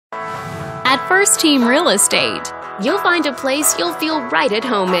At First Team Real Estate, you'll find a place you'll feel right at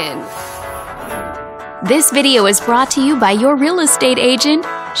home in. This video is brought to you by your real estate agent,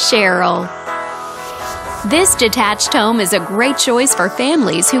 Cheryl. This detached home is a great choice for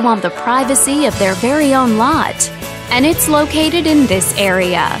families who want the privacy of their very own lot, and it's located in this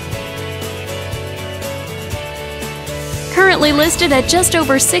area. Currently listed at just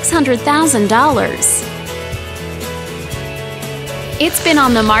over $600,000. It's been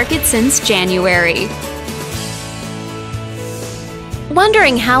on the market since January.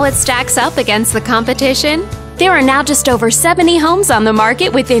 Wondering how it stacks up against the competition? There are now just over 70 homes on the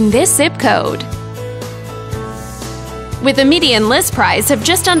market within this zip code. With a median list price of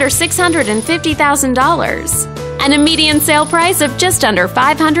just under $650,000 and a median sale price of just under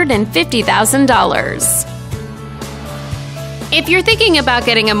 $550,000. If you're thinking about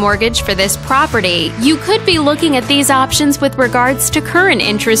getting a mortgage for this property, you could be looking at these options with regards to current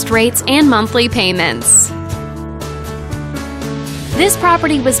interest rates and monthly payments. This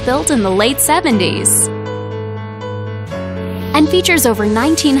property was built in the late 70s and features over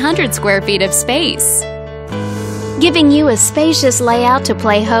 1,900 square feet of space, giving you a spacious layout to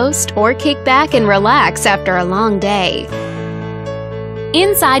play host or kick back and relax after a long day.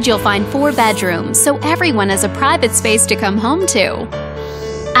 Inside, you'll find 4 bedrooms, so everyone has a private space to come home to,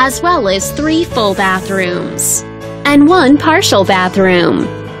 as well as 3 full bathrooms and 1 partial bathroom.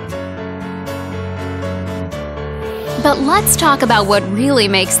 But let's talk about what really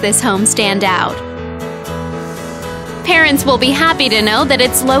makes this home stand out. Parents will be happy to know that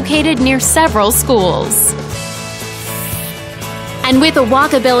it's located near several schools. And with a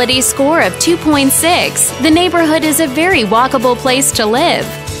walkability score of 2.6, the neighborhood is a very walkable place to live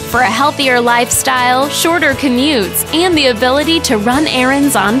for a healthier lifestyle, shorter commutes, and the ability to run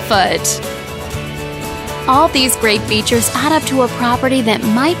errands on foot. All these great features add up to a property that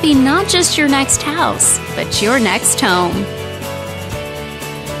might be not just your next house, but your next home.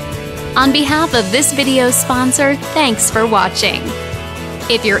 On behalf of this video's sponsor, thanks for watching.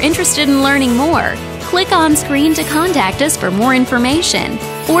 If you're interested in learning more, click on screen to contact us for more information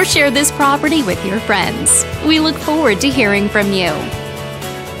or share this property with your friends. We look forward to hearing from you.